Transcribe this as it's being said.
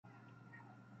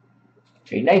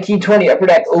A 1920 Upper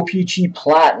Deck O-Pee-Chee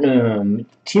Platinum.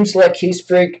 Team Select Case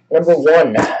Break number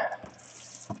 1.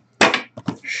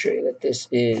 Show you that this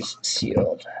is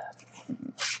sealed.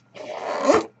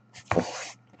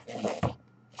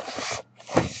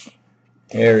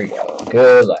 There we go.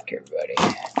 Good luck, everybody.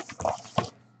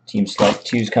 Team Select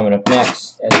 2 is coming up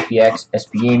next. SPX,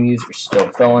 SPAMUs are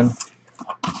still filling.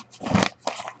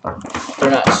 They're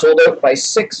not sold out by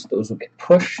 6. Those will get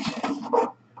pushed.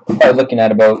 Probably looking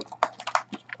at about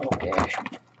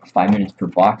 5 minutes per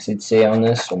box, I'd say, on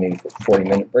this. So maybe a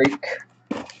 40-minute break.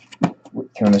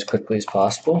 Work through them as quickly as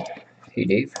possible. Hey,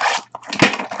 Dave.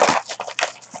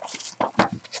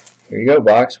 Here you go,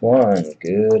 box 1.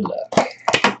 Good luck.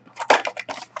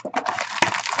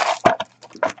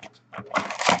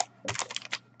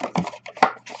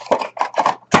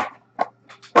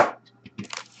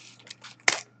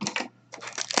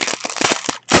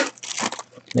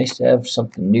 Nice to have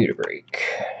something new to break.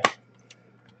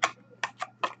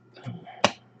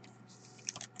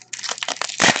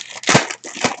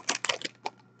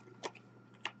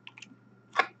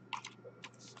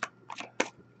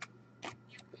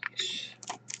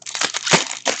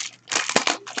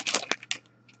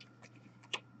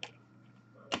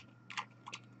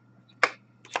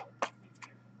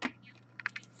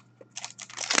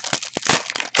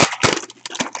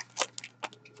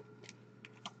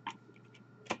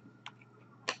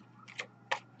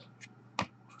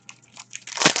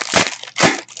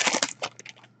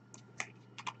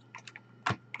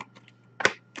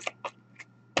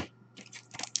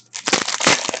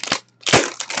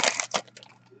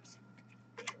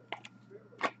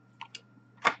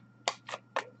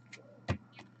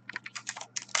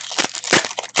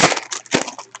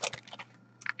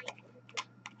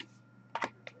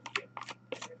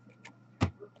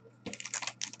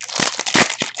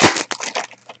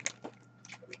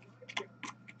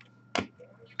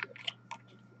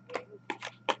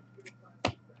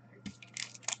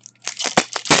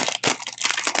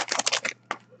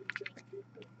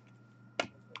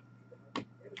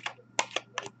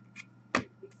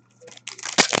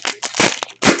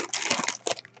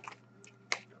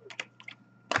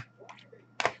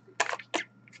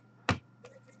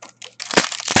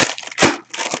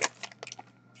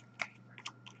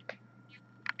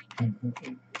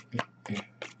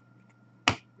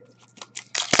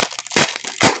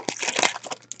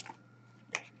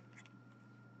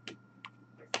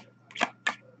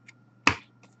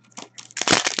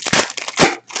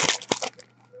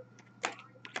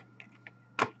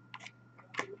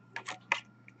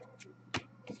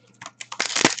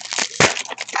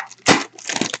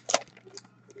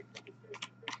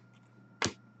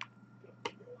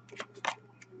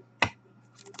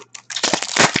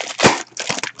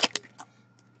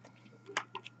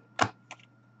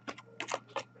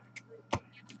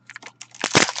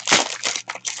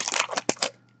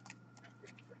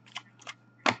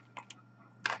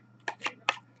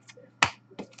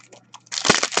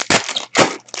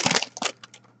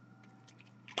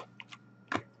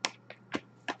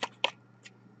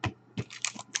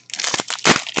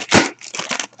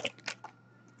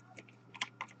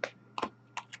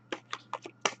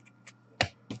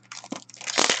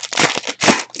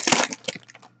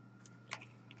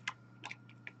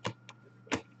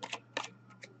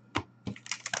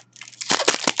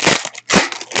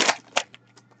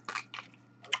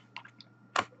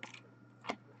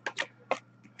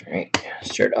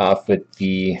 Start off with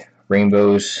the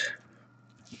rainbows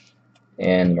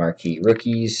and marquee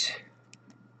rookies.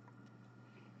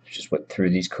 Just went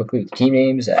through these quickly with the team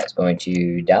names. That's going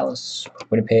to Dallas,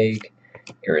 Winnipeg,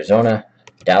 Arizona,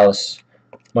 Dallas,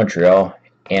 Montreal,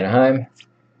 Anaheim,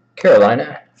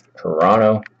 Carolina,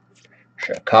 Toronto,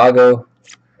 Chicago,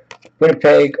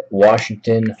 Winnipeg,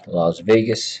 Washington, Las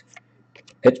Vegas,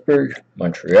 Pittsburgh,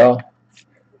 Montreal,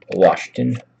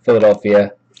 Washington,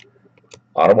 Philadelphia,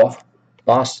 Ottawa,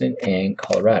 Boston, and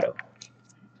Colorado.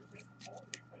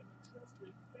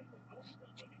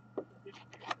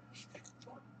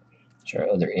 So our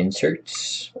other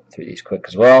inserts, through these quick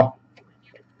as well.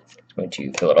 It's going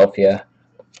to Philadelphia,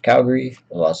 Calgary,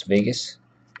 Las Vegas,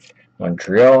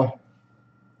 Montreal,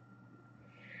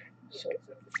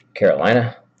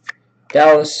 Carolina,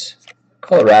 Dallas,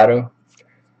 Colorado,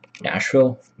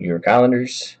 Nashville, New York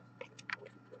Islanders,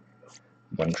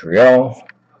 Montreal,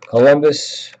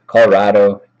 Columbus,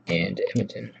 Colorado, and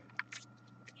Edmonton.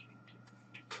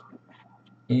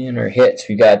 In our hits,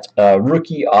 we got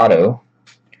rookie auto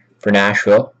for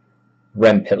Nashville,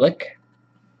 Rem Pitlick.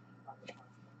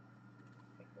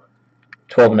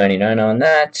 $12.99 on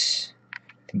that.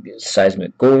 I think it's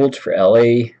Seismic Gold for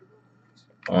LA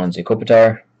on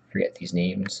Kopitar. forget these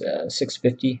names.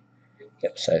 650.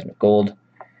 Yep, seismic gold.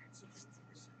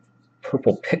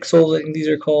 Purple Pixels, I think these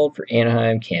are called, for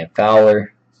Anaheim. Cam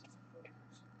Fowler.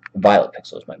 Violet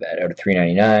Pixels, my bad, out of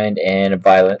 399. And a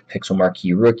Violet Pixel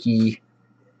Marquee rookie,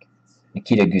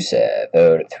 Nikita Gusev,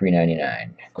 out of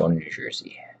 399. Going to New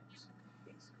Jersey.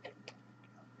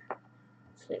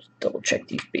 Just double check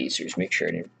these basers, make sure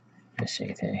I didn't miss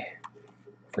anything.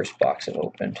 First box I've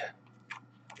opened.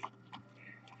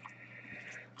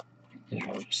 These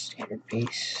are just standard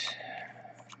base.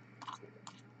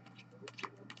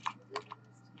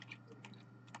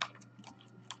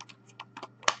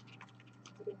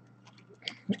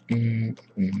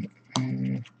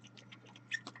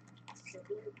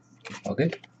 All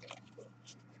good.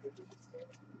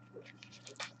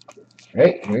 All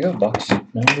right, here we go. Box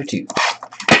number 2.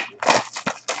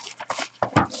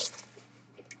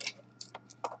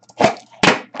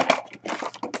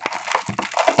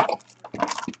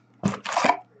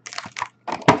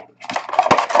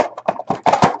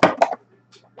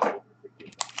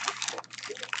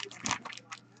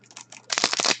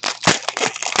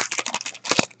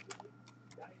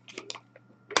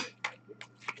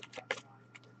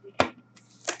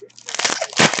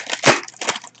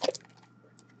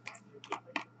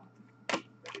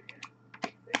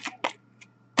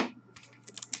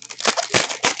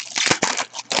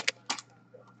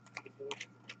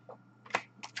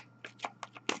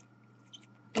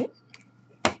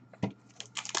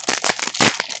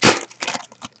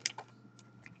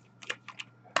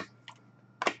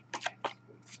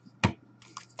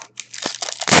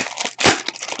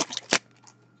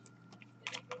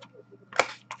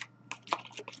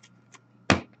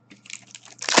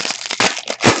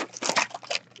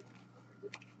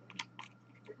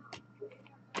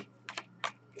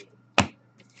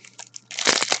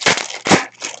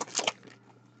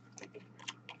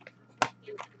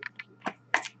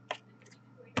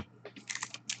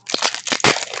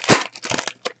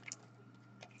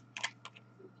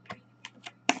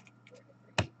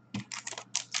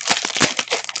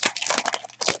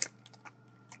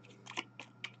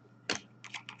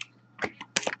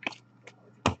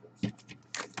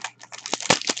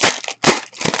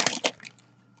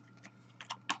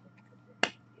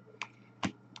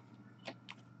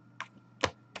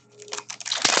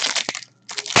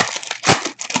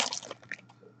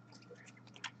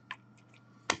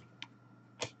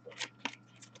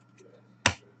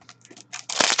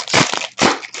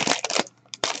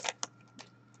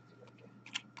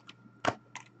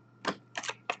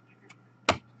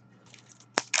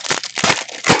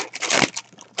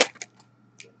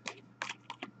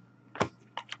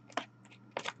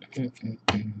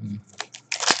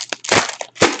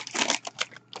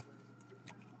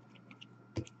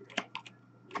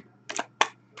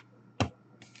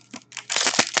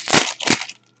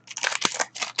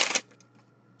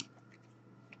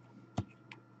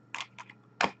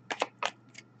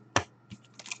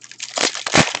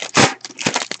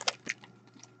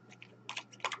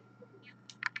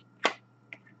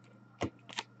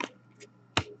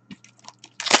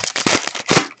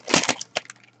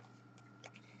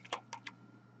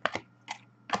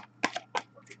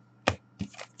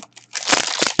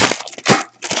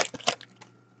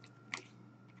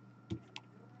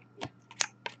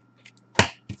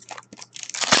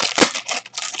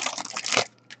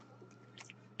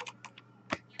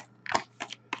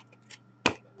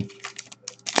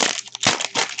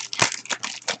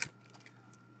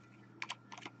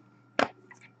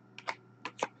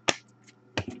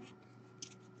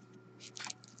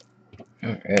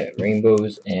 Alright,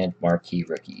 Rainbows and Marquee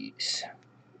Rookies.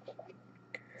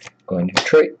 Going to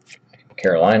Detroit,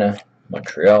 Carolina,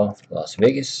 Montreal, Las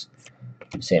Vegas,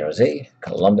 San Jose,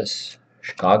 Columbus,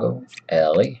 Chicago,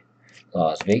 LA,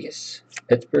 Las Vegas,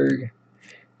 Pittsburgh,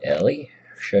 LA,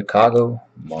 Chicago,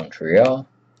 Montreal,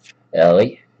 LA,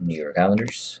 New York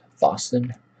Islanders,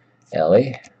 Boston,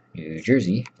 LA, New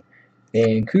Jersey,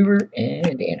 Vancouver,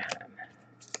 and Anaheim.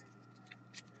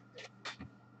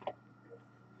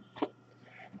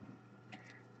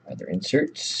 Other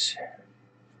inserts.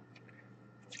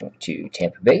 Going to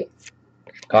Tampa Bay,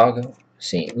 Chicago,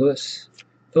 St. Louis,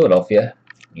 Philadelphia,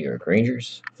 New York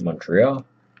Rangers, Montreal,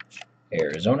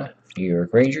 Arizona, New York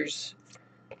Rangers,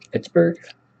 Pittsburgh,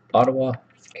 Ottawa,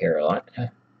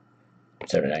 Carolina,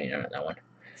 $7.99 on that one,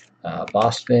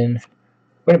 Boston,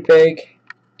 Winnipeg,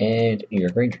 and New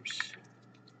York Rangers.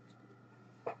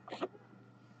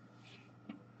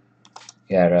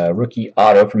 Got a rookie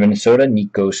auto from Minnesota,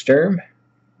 Nico Sturm.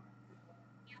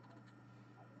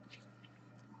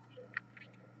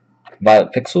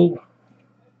 Violet Pixel,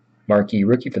 marquee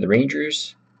rookie for the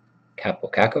Rangers, Capo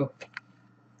Caco.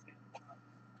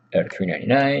 out of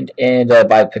 399, and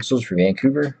Violet Pixels for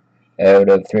Vancouver out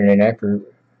of 399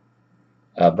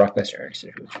 for Brock Lesnar. I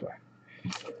said who it's for.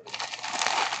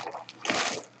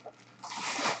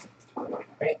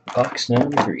 Right, box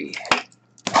number 3.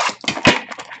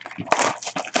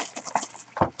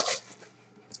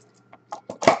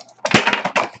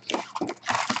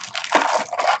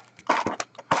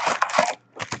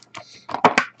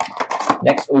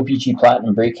 Next O-Pee-Chee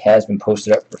Platinum Break has been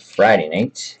posted up for Friday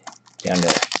night. Down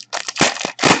to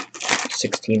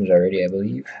 6 teams already, I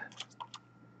believe.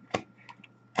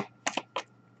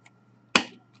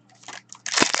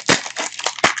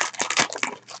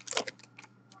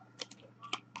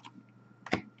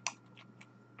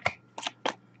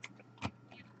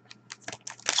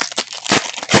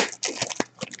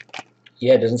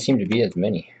 Yeah, it doesn't seem to be as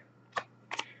many.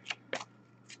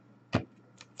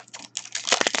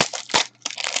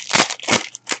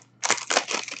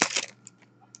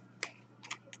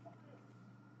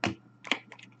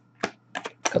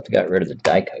 Thought they got rid of the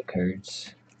die cut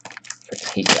cards. I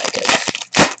hate die cuts.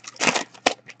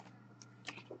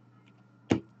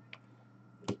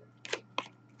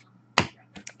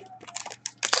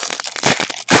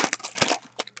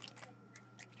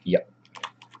 Yep.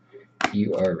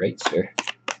 You are right, sir.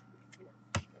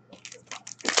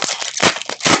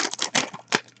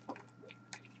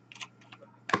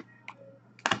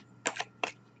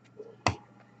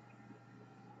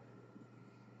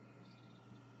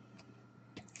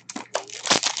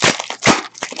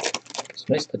 It's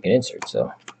nice looking inserts,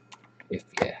 though. If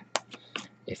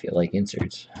you like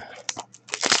inserts,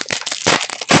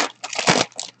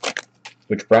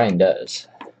 which Brian does.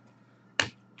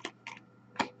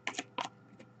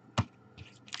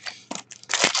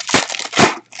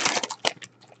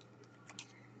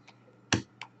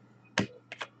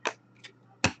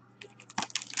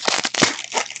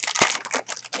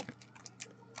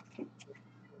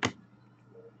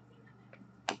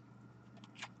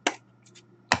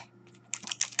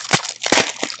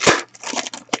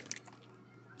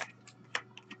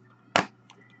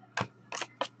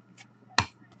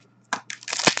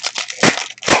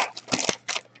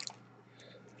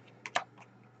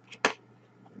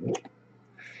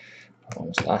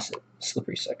 Almost lost it.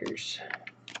 Slippery suckers.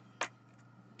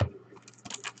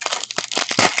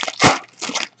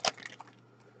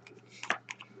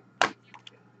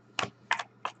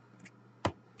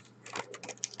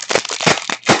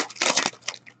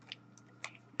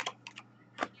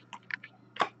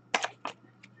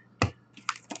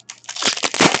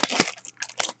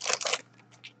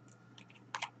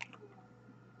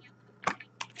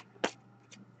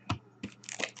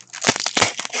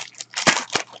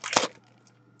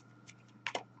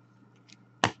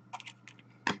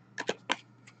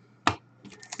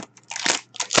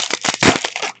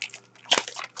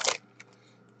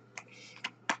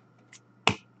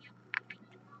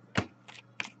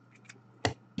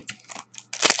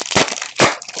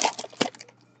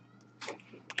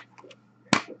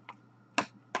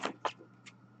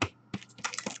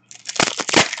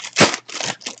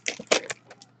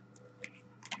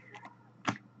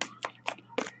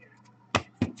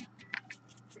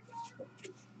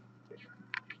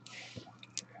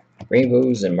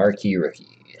 Rainbows and Marquee Rookies.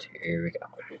 Here we go.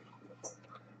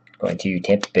 Going to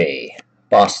Tampa Bay,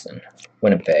 Boston,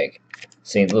 Winnipeg,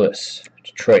 St. Louis,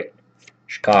 Detroit,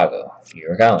 Chicago, New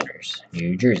York Islanders,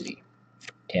 New Jersey,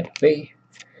 Tampa Bay,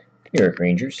 New York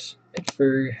Rangers,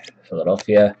 Pittsburgh,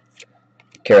 Philadelphia,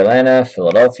 Carolina,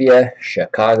 Philadelphia,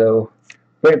 Chicago,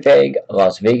 Winnipeg,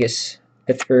 Las Vegas,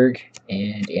 Pittsburgh,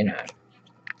 and Anaheim.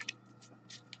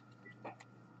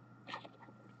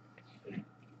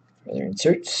 Other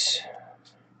inserts.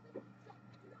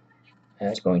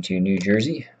 That's going to New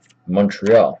Jersey,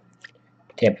 Montreal,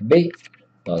 Tampa Bay,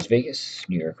 Las Vegas,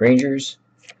 New York Rangers,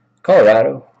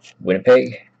 Colorado,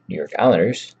 Winnipeg, New York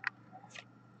Islanders,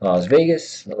 Las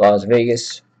Vegas,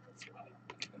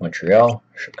 Montreal,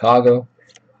 Chicago,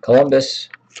 Columbus,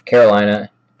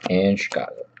 Carolina, and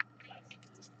Chicago.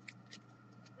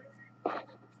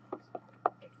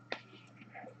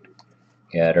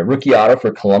 Got a rookie auto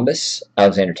for Columbus,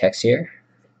 Alexander Texier.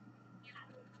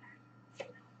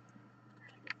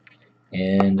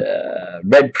 And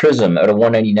red prism out of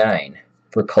 199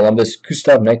 for Columbus,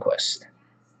 Gustav Nyquist.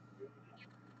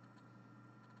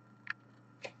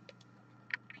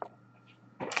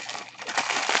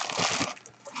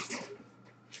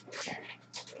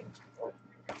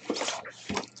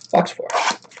 Box 4.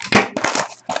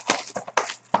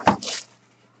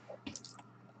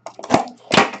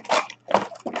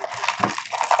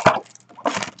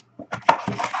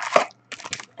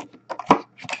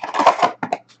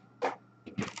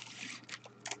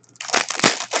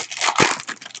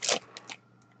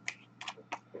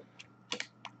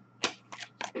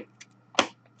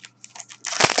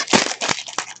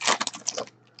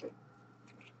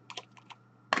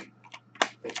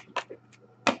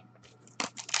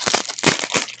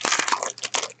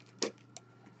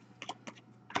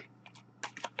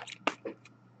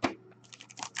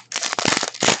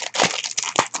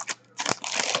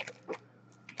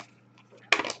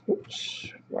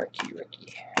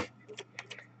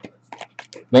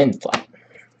 Land flat.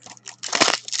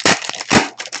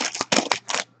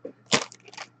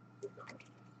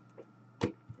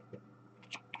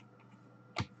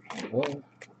 Whoa.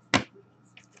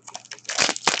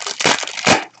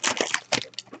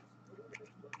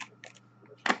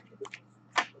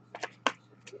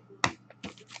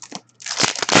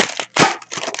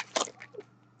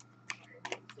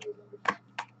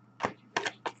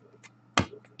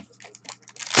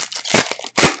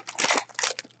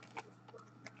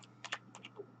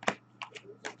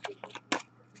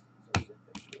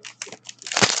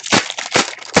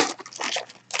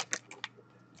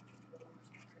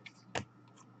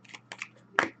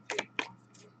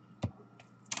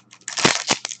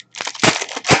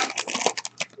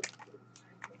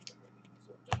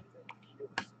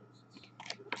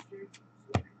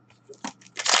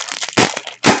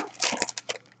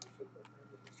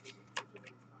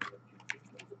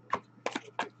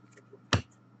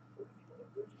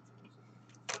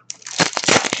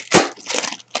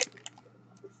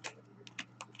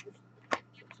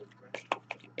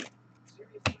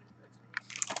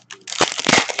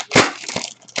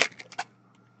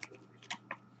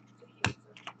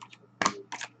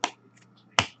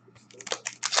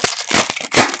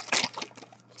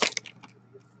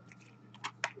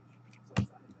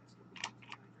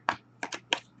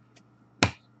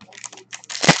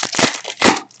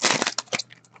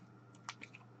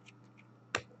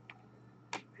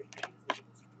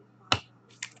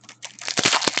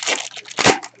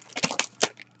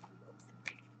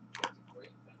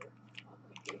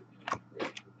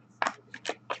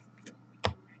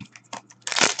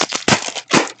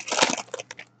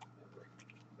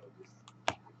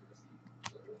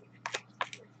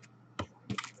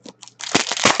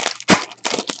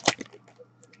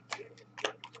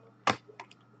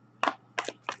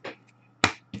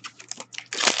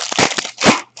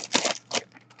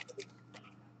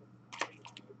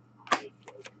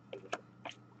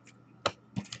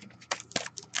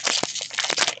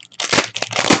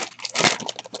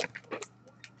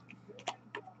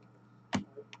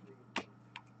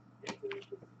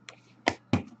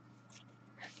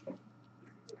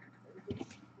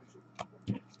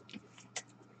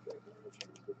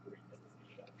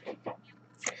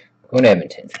 Going to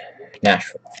Edmonton,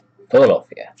 Nashville,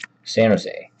 Philadelphia, San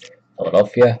Jose,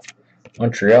 Philadelphia,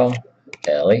 Montreal,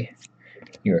 LA, New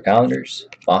York Islanders,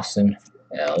 Boston,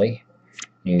 LA,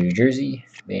 New Jersey,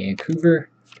 Vancouver,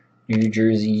 New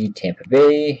Jersey, Tampa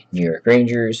Bay, New York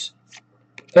Rangers,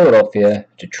 Philadelphia,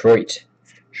 Detroit,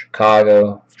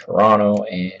 Chicago, Toronto,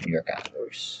 and New York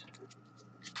Islanders.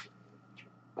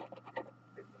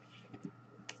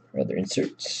 Other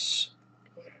inserts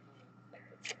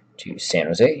to San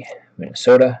Jose,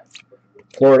 Minnesota,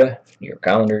 Florida, New York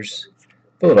Islanders,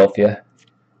 Philadelphia,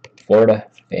 Florida,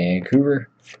 Vancouver,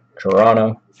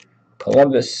 Toronto,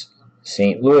 Columbus,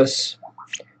 St. Louis,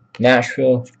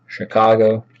 Nashville,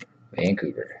 Chicago,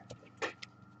 Vancouver.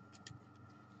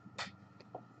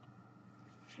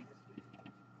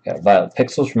 Got Violet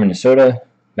Pixels from Minnesota,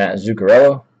 Matt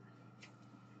Zuccarello.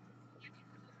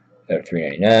 Got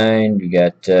 $3.99. We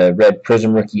got Red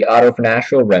Prism Rookie Auto for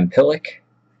Nashville, Rem Pillick.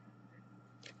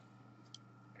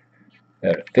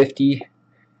 Got a 50.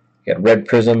 Got Red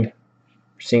Prism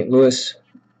for St. Louis,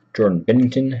 Jordan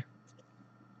Binnington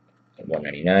at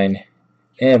 $1.99.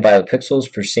 And Violet Pixels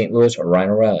for St. Louis, Ryan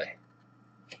O'Reilly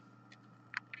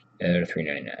at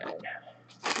 $3.99.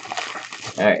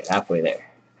 Alright, halfway there.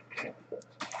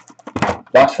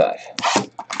 Box 5.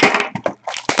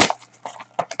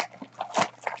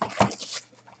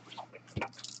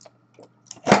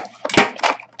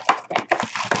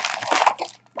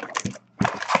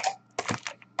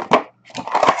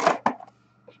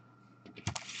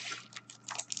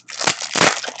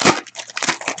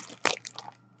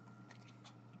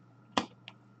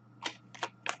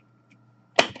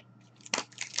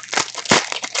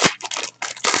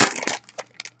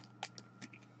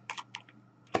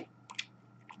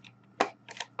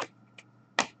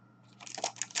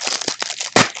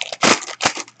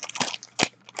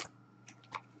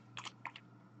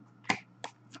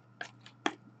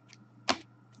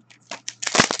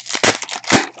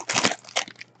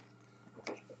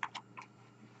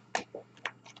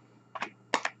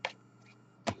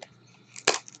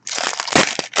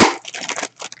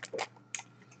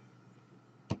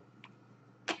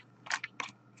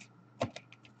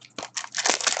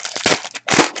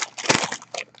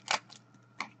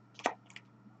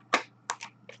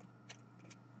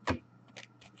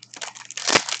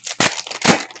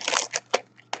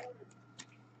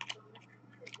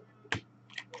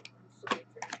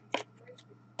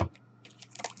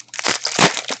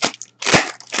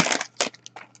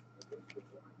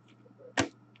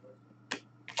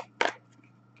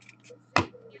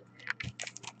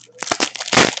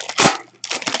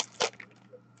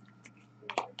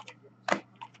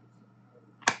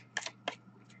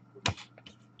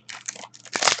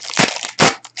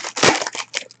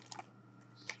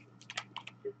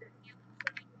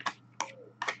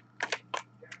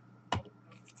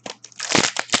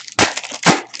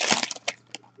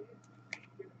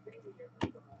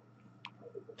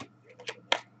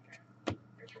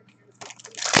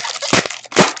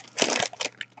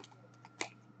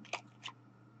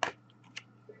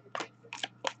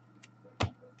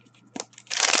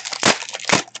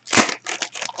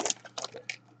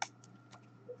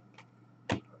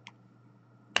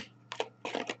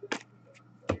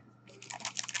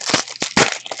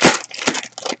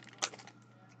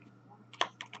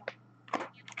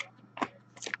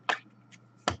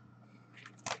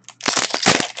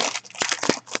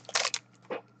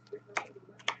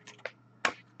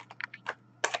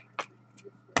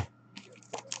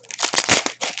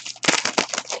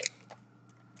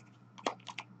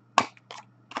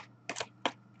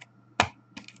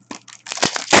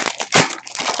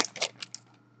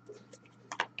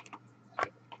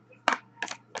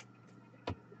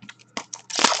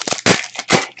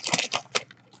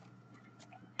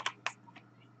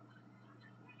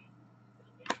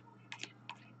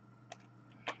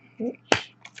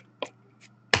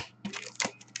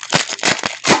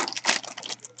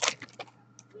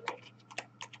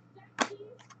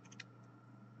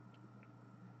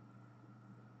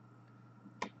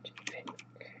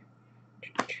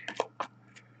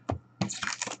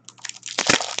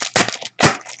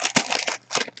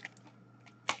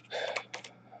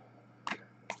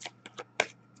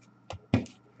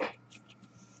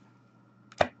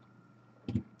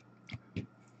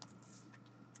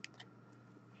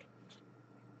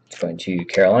 Going to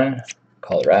Carolina,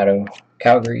 Colorado,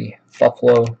 Calgary,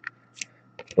 Buffalo,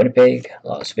 Winnipeg,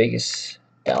 Las Vegas,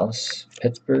 Dallas,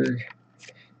 Pittsburgh,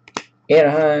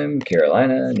 Anaheim,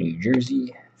 Carolina, New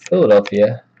Jersey,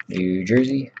 Philadelphia, New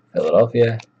Jersey,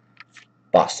 Philadelphia,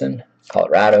 Boston,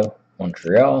 Colorado,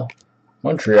 Montreal,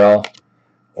 Montreal,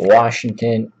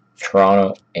 Washington,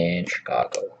 Toronto, and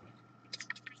Chicago.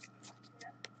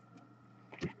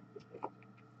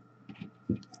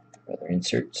 Other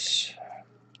inserts.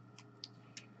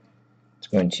 It's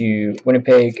going to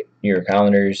Winnipeg, New York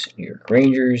Islanders, New York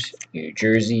Rangers, New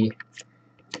Jersey,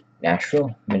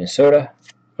 Nashville, Minnesota,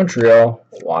 Montreal,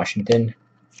 Washington,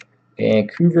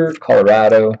 Vancouver,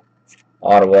 Colorado,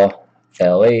 Ottawa,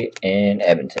 LA, and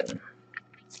Edmonton.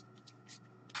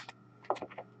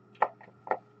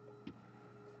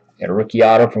 Got a rookie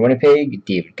auto for Winnipeg,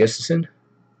 David Gustafson.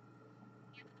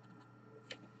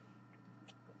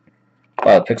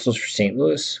 Pixels for St.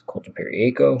 Louis, Colton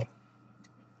Perriaco.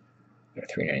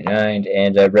 $3.99,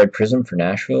 and a red prism for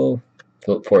Nashville,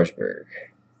 Philip Forsberg.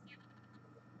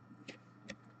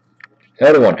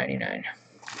 Out of $1.99.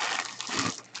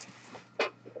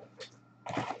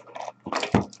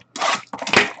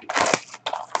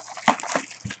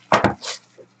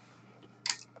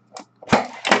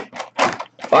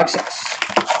 Box 6.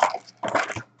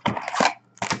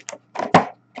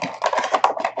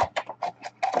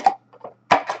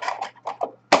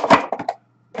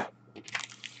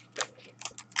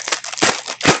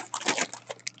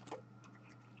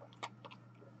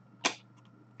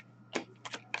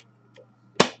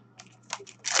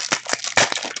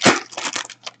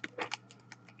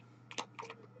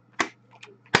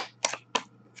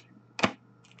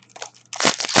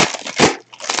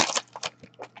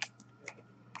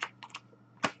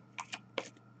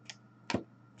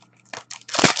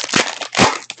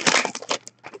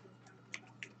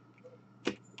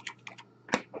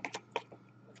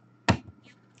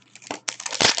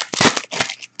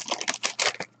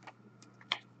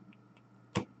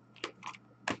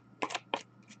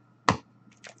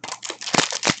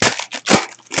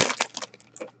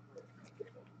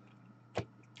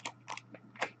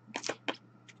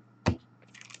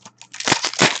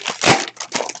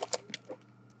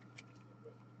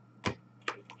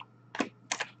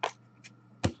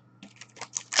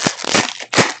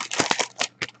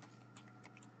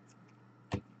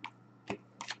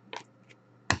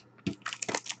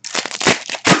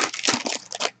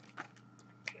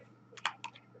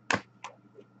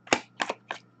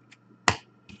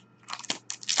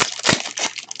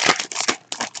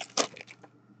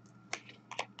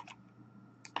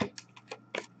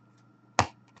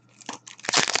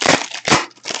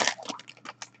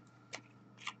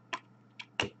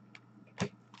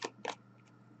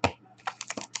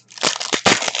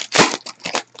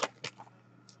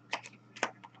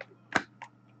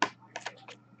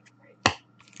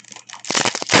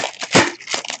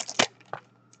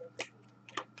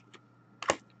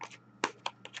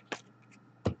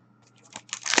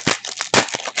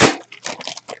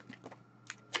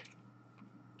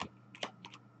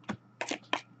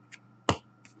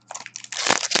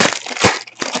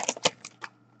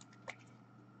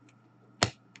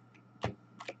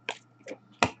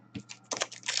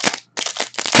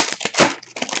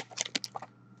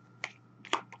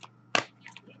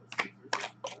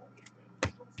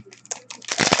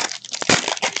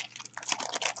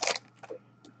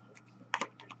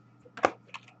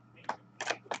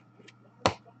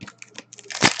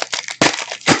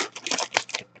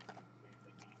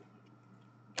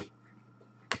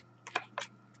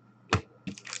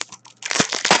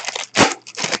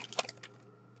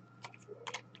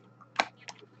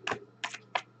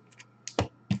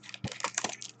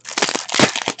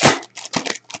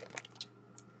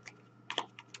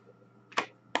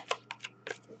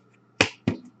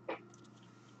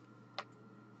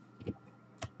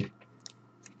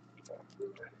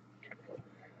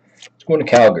 Going to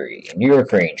Calgary, New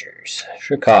York Rangers,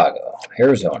 Chicago,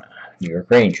 Arizona, New York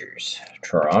Rangers,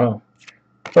 Toronto,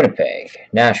 Winnipeg,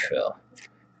 Nashville,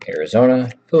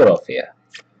 Arizona, Philadelphia,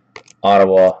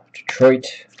 Ottawa, Detroit,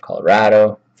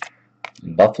 Colorado,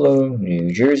 Buffalo,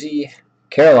 New Jersey,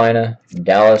 Carolina,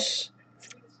 Dallas,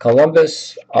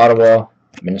 Columbus, Ottawa,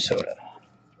 Minnesota.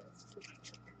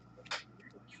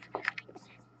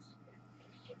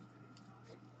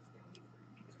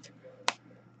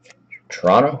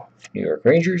 Toronto, New York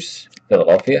Rangers,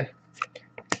 Philadelphia,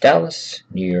 Dallas,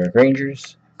 New York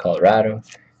Rangers, Colorado,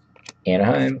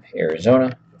 Anaheim,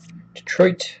 Arizona,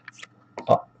 Detroit,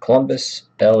 Columbus,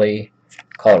 LA,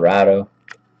 Colorado,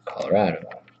 Colorado.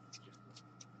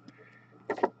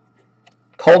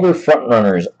 Calder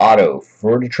Frontrunners auto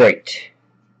for Detroit.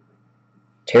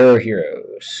 Terror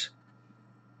Heroes.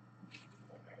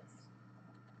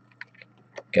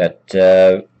 Got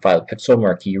Violet Pixel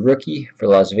Marquee Rookie for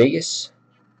Las Vegas.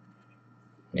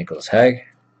 Nicholas Hague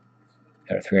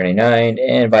out of 399,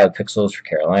 and Violet Pixels for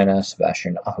Carolina.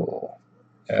 Sebastian Aho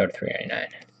out of 399.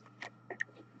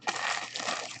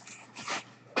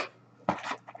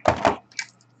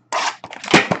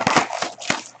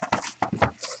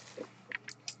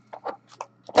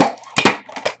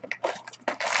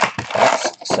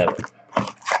 That's 7.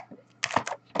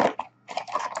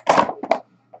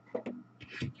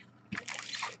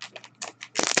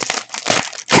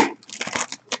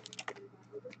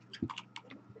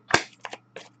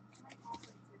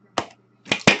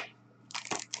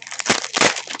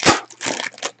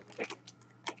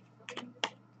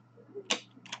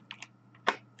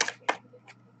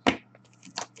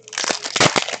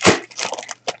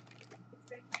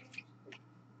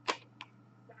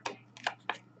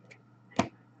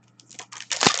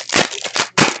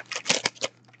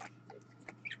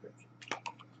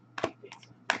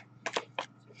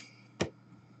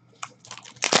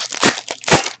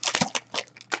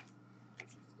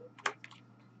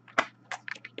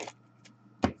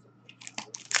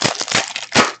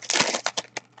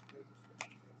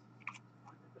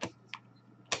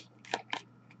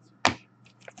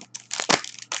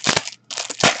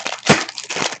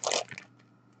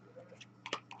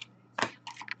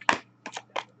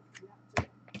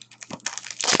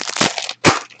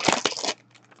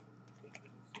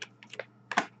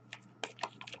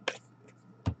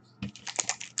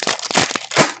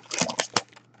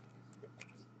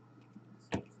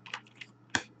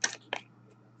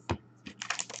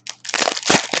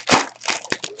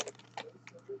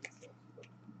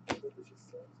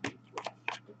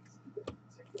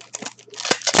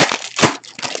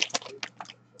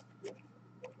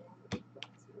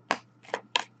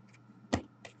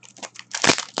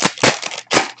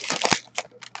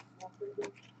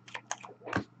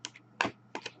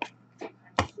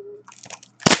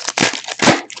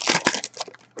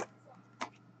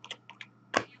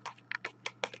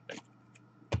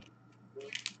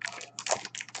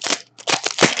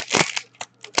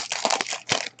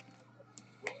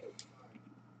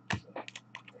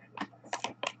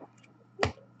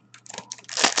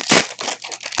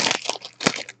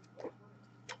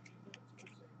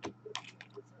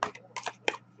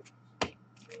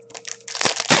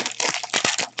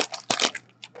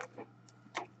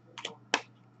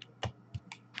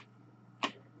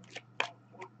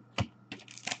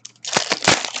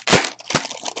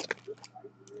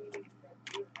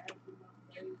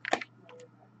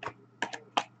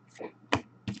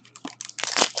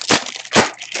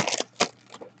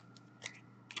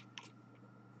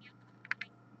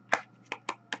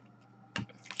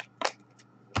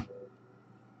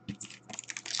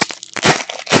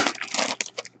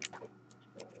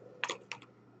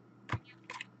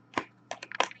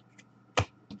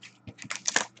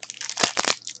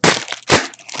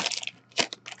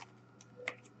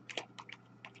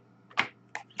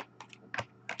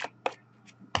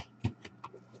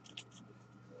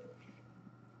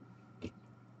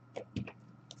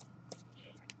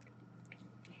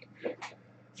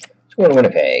 Let's go to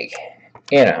Winnipeg,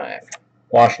 Anaheim,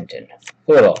 Washington,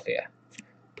 Philadelphia,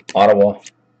 Ottawa,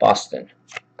 Boston,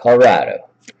 Colorado,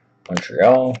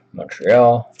 Montreal,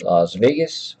 Las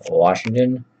Vegas,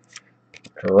 Washington,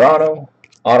 Toronto,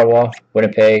 Ottawa,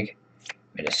 Winnipeg,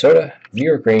 Minnesota, New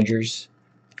York Rangers,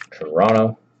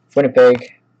 Toronto,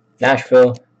 Winnipeg,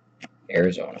 Nashville,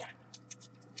 Arizona.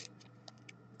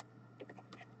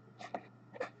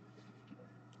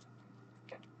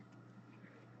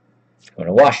 Going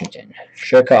to Washington,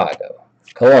 Chicago,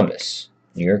 Columbus,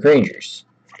 New York Rangers,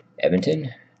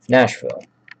 Edmonton, Nashville,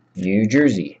 New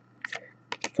Jersey,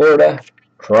 Florida,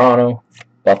 Toronto,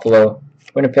 Buffalo,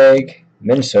 Winnipeg,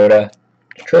 Minnesota,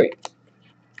 Detroit.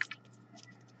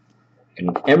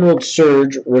 An Emerald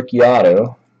Surge rookie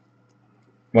auto,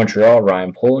 Montreal,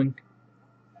 Ryan Poling.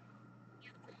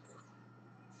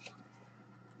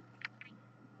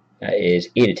 That is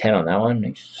 8 of 10 on that one.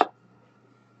 Nice.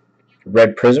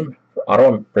 Red Prism for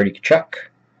Ottawa, Brady Tkachuk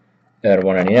out of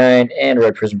 199, and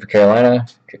Red Prism for Carolina,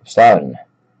 Jacob Slavin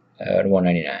out of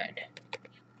 199.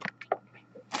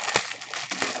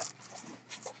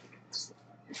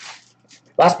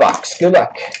 Last box. Good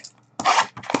luck.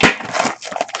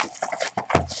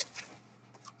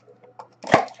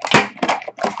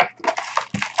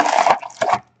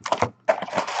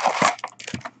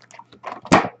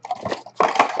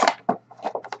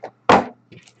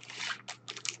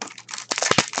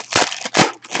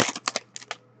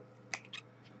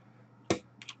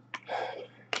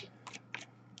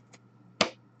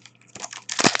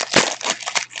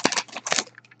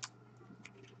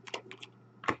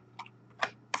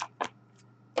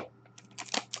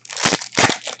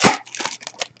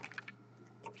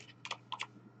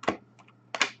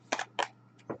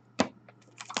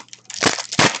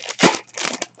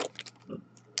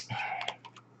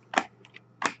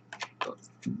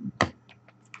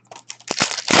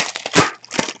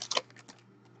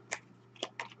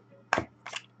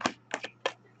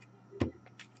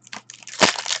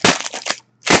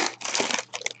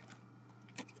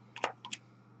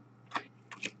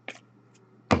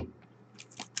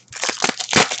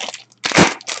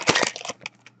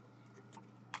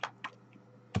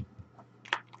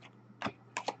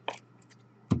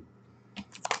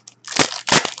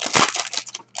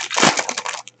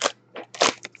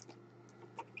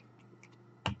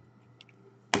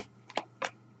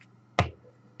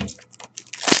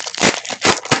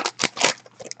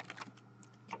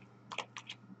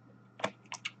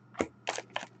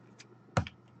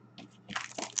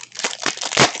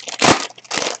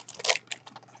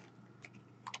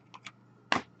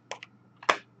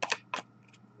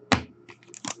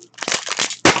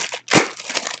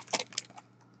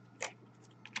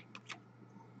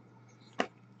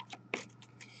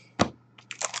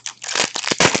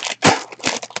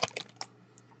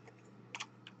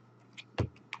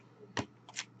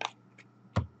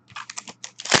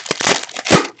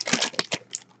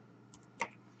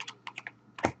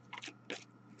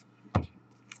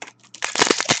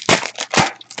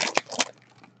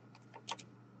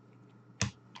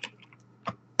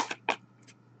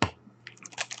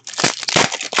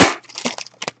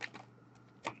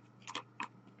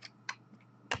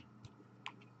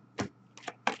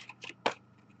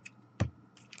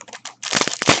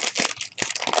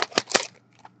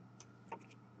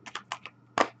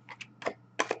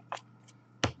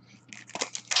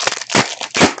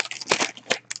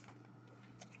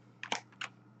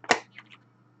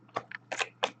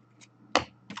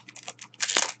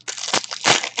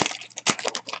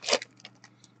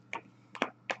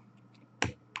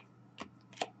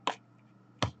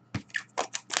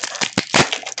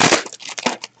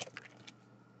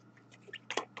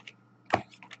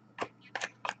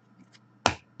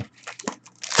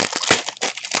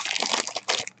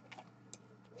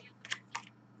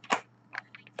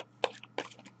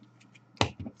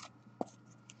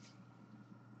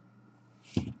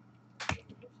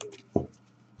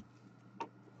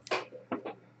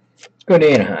 Let's go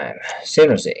to Anaheim, San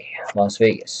Jose, Las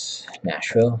Vegas,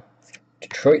 Nashville,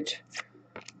 Detroit,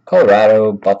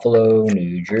 Colorado, Buffalo,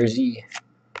 New Jersey,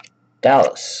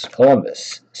 Dallas,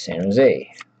 Columbus, San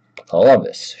Jose,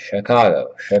 Columbus,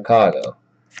 Chicago,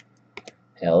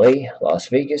 LA, Las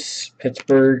Vegas,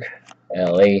 Pittsburgh,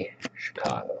 LA,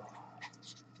 Chicago.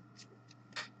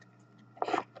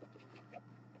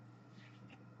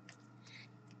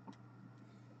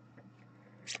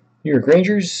 New York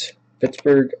Rangers,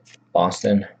 Pittsburgh,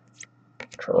 Boston,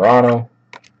 Toronto,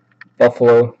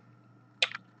 Buffalo,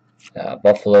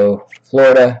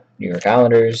 Florida, New York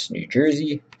Islanders, New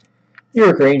Jersey, New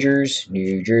York Rangers,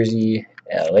 New Jersey,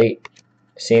 LA,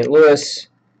 St. Louis,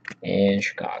 and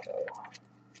Chicago.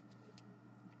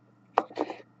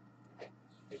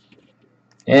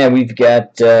 And we've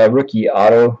got rookie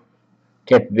auto,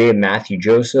 Tampa Bay, Matthew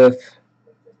Joseph.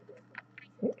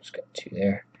 Oops, got two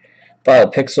there.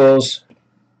 Violet Pixels,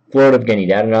 Florida, Evgeny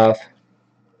Dadonov,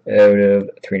 out of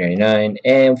 $3.99.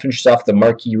 And finishes off the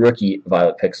marquee rookie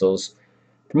Violet Pixels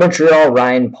for Montreal,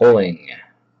 Ryan Poling,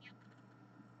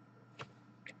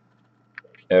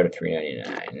 out of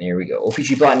 $3.99. There we go.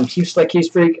 O-Pee-Chee Platinum Team Select Case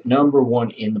Break, number 1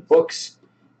 in the books.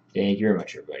 Thank you very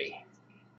much, everybody.